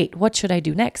 wait, what should I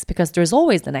do next? Because there's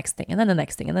always the next thing and then the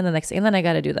next thing and then the next thing. And then I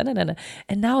got to do that.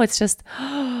 And now it's just,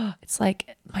 it's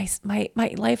like my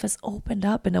life has opened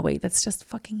up in a way that's just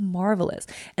fucking marvelous.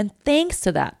 And thanks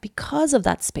to that, because of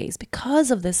that space, because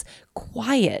of this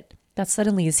quiet that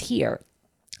suddenly is here,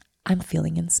 I'm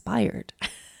feeling inspired.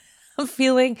 I'm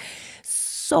feeling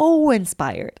so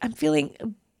inspired. I'm feeling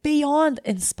beyond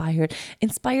inspired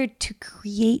to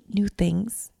create new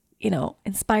things,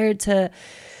 inspired to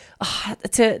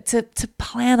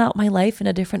plan out my life in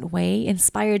a different way,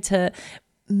 inspired to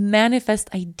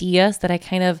manifest ideas that I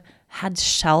kind of had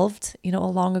shelved,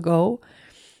 long ago.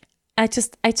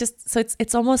 So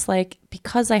it's almost like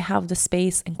because I have the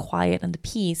space and quiet and the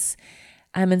peace,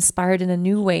 I'm inspired in a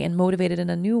new way and motivated in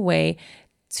a new way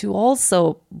to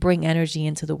also bring energy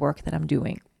into the work that I'm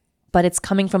doing. But it's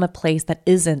coming from a place that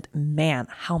isn't, man,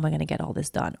 how am I going to get all this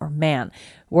done? Or man,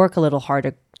 work a little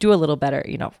harder, do a little better,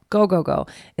 go.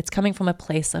 It's coming from a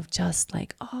place of just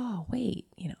like, oh, wait,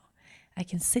 I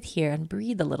can sit here and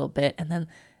breathe a little bit. And then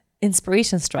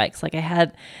inspiration strikes. Like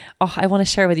I want to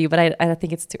share with you, but I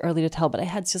think it's too early to tell, but I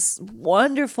had just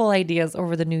wonderful ideas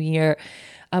over the new year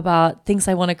about things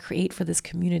I want to create for this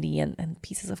community and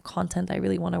pieces of content I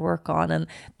really want to work on and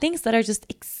things that are just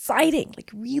exciting,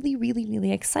 like really, really,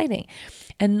 really exciting.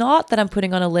 And not that I'm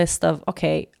putting on a list of,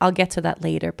 okay, I'll get to that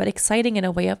later, but exciting in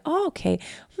a way of, oh, okay,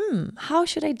 how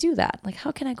should I do that? Like,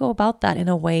 how can I go about that in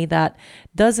a way that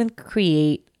doesn't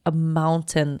create a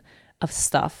mountain of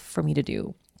stuff for me to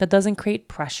do? That doesn't create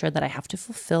pressure that I have to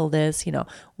fulfill this,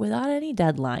 without any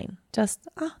deadline. Just,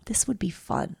 this would be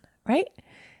fun, right?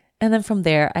 And then from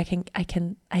there, I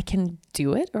can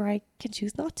do it or I can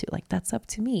choose not to. Like, that's up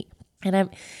to me.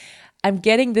 And I'm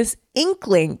getting this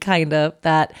inkling kind of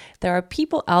that there are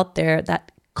people out there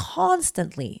that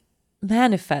constantly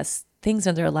manifest things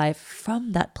in their life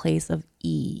from that place of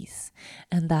ease.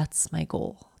 And that's my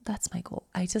goal.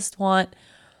 I just want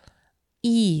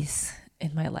ease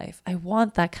in my life. I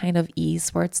want that kind of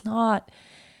ease where it's not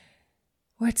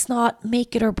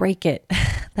make it or break it.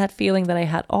 That feeling that I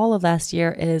had all of last year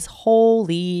is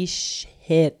holy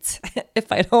shit.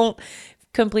 If I don't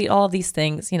complete all of these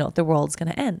things, the world's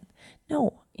going to end.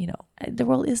 No, the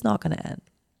world is not going to end.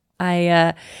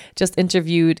 I just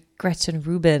interviewed Gretchen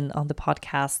Rubin on the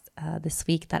podcast this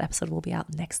week. That episode will be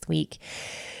out next week.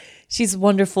 She's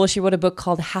wonderful. She wrote a book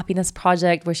called Happiness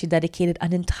Project where she dedicated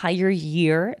an entire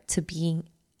year to being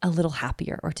a little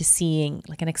happier or to seeing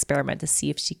like an experiment to see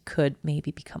if she could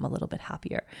maybe become a little bit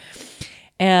happier.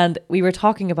 And we were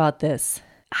talking about this,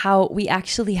 how we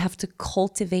actually have to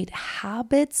cultivate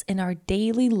habits in our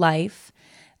daily life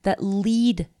that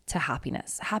lead to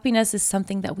happiness. Happiness is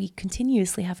something that we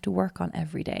continuously have to work on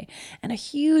every day. And a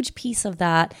huge piece of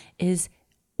that is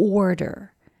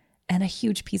order. And a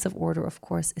huge piece of order, of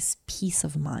course, is peace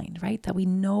of mind, right? That we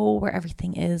know where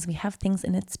everything is. We have things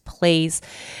in its place,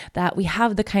 that we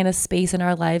have the kind of space in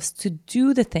our lives to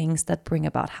do the things that bring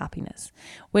about happiness,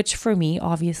 which for me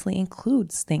obviously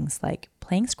includes things like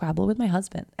playing Scrabble with my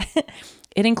husband.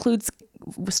 It includes,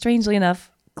 strangely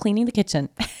enough, cleaning the kitchen.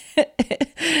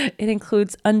 It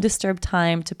includes undisturbed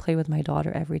time to play with my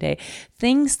daughter every day.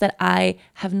 Things that I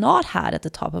have not had at the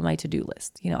top of my to-do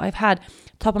list. I've had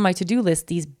top of my to-do list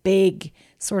these big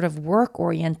sort of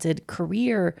work-oriented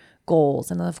career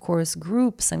goals. And then, of course,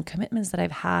 groups and commitments that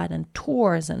I've had and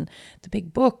tours and the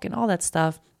big book and all that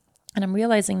stuff. And I'm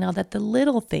realizing now that the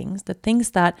little things, the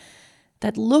things that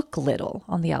look little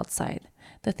on the outside,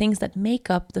 the things that make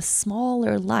up the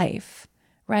smaller life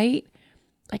right?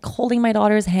 Like holding my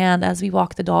daughter's hand as we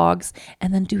walk the dogs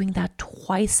and then doing that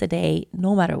twice a day,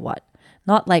 no matter what.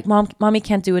 Not like mommy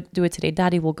can't do it today.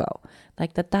 Daddy will go.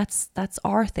 Like that's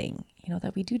our thing,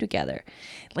 that we do together.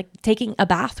 Like taking a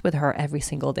bath with her every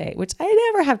single day, which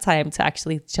I never have time to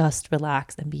actually just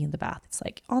relax and be in the bath. It's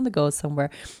like on the go somewhere.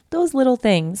 Those little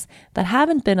things that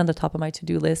haven't been on the top of my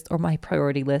to-do list or my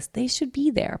priority list, they should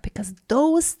be there because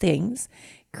those things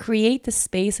create the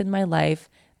space in my life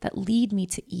that lead me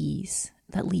to ease,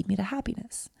 that lead me to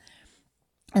happiness.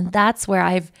 And that's where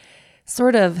I've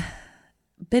sort of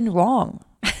been wrong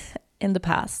in the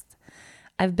past.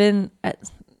 I've been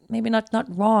maybe not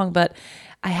wrong, but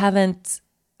I haven't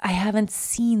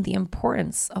seen the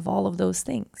importance of all of those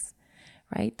things,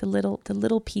 right? The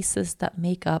little pieces that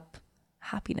make up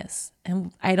happiness.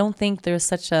 And I don't think there's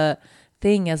such a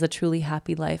thing as a truly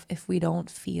happy life if we don't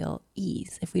feel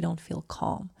ease, if we don't feel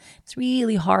calm. It's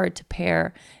really hard to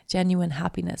pair genuine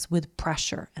happiness with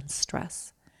pressure and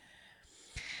stress.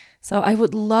 So I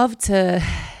would love to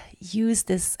use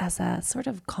this as a sort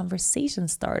of conversation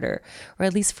starter, or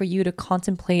at least for you to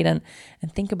contemplate and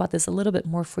think about this a little bit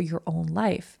more for your own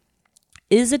life.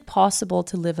 Is it possible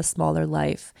to live a smaller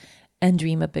life and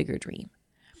dream a bigger dream?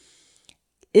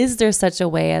 Is there such a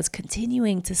way as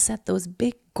continuing to set those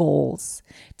big goals,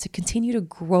 to continue to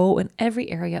grow in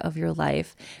every area of your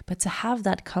life, but to have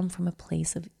that come from a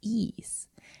place of ease,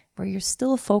 where you're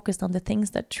still focused on the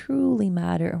things that truly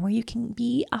matter and where you can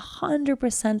be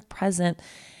 100% present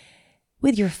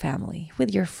with your family,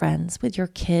 with your friends, with your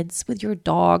kids, with your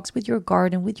dogs, with your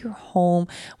garden, with your home,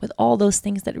 with all those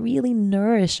things that really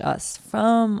nourish us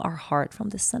from our heart, from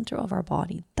the center of our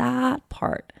body. That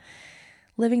part,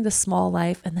 living the small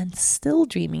life and then still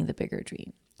dreaming the bigger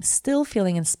dream, still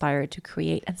feeling inspired to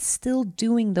create and still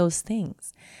doing those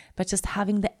things, but just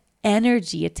having the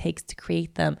energy it takes to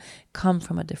create them come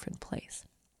from a different place.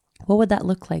 What would that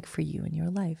look like for you in your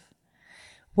life?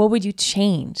 What would you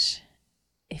change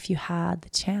if you had the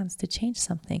chance to change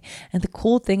something? And the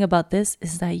cool thing about this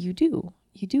is that you do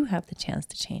have the chance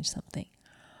to change something.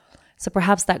 So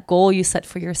perhaps that goal you set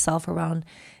for yourself around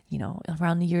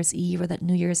New Year's Eve, or that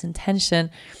New Year's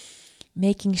intention,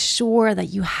 making sure that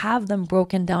you have them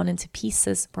broken down into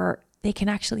pieces where they can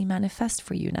actually manifest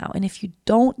for you now. And if you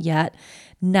don't yet,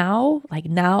 now,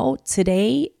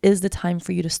 today is the time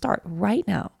for you to start right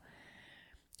now.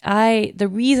 The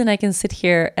reason I can sit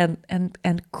here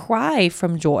and cry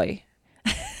from joy.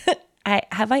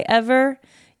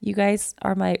 You guys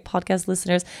are my podcast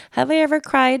listeners, have I ever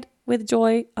cried with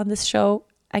joy on this show?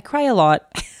 I cry a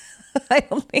lot. I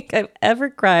don't think I've ever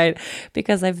cried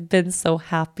because I've been so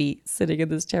happy sitting in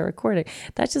this chair recording.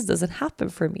 That just doesn't happen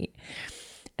for me.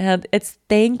 And it's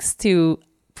thanks to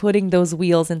putting those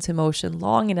wheels into motion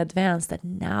long in advance that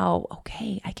now,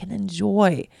 okay, I can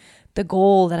enjoy the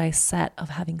goal that I set of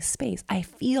having space. I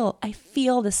feel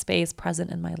the space present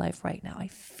in my life right now. I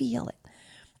feel it.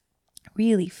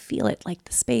 Really feel it, like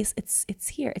the space, it's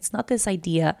here. It's not this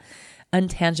idea,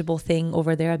 untangible thing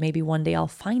over there. Maybe one day I'll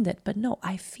find it, but no,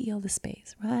 I feel the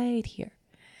space right here.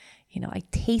 I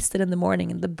taste it in the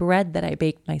morning in the bread that I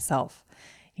baked myself.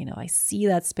 I see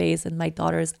that space in my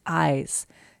daughter's eyes,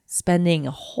 spending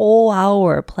a whole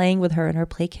hour playing with her in her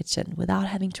play kitchen without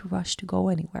having to rush to go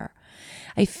anywhere.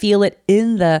 I feel it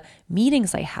in the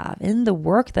meetings I have, in the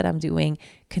work that I'm doing,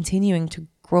 continuing to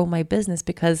grow my business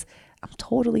because I'm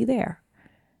totally there,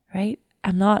 right?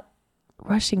 I'm not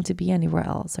rushing to be anywhere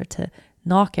else or to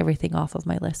knock everything off of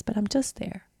my list, but I'm just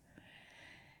there.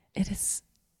 It is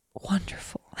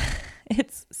wonderful.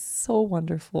 It's so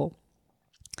wonderful.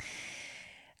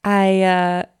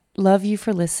 I love you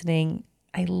for listening.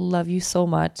 I love you so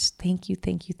much. Thank you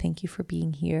for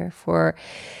being here, for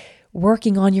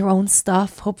working on your own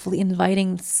stuff, hopefully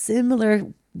inviting similar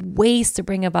ways to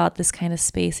bring about this kind of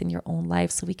space in your own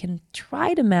life so we can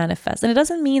try to manifest. And it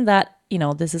doesn't mean that,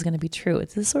 this is going to be true.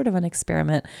 It's a sort of an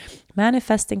experiment,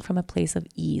 manifesting from a place of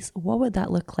ease. What would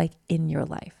that look like in your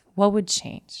life? What would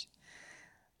change?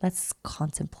 Let's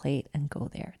contemplate and go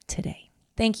there today.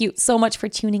 Thank you so much for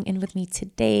tuning in with me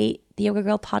today. The Yoga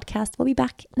Girl podcast will be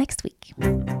back next week.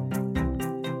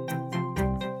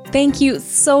 Thank you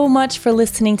so much for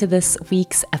listening to this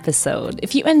week's episode.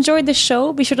 If you enjoyed the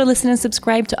show, be sure to listen and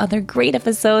subscribe to other great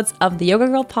episodes of the Yoga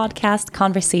Girl podcast,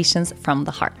 Conversations from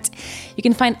the Heart. You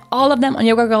can find all of them on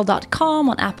yogagirl.com,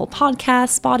 on Apple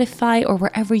Podcasts, Spotify, or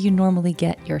wherever you normally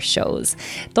get your shows.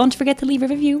 Don't forget to leave a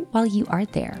review while you are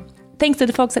there. Thanks to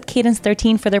the folks at Cadence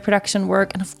 13 for their production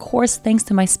work. And of course, thanks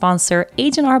to my sponsor,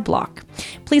 H&R Block.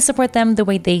 Please support them the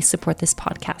way they support this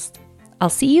podcast. I'll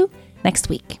see you next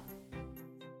week.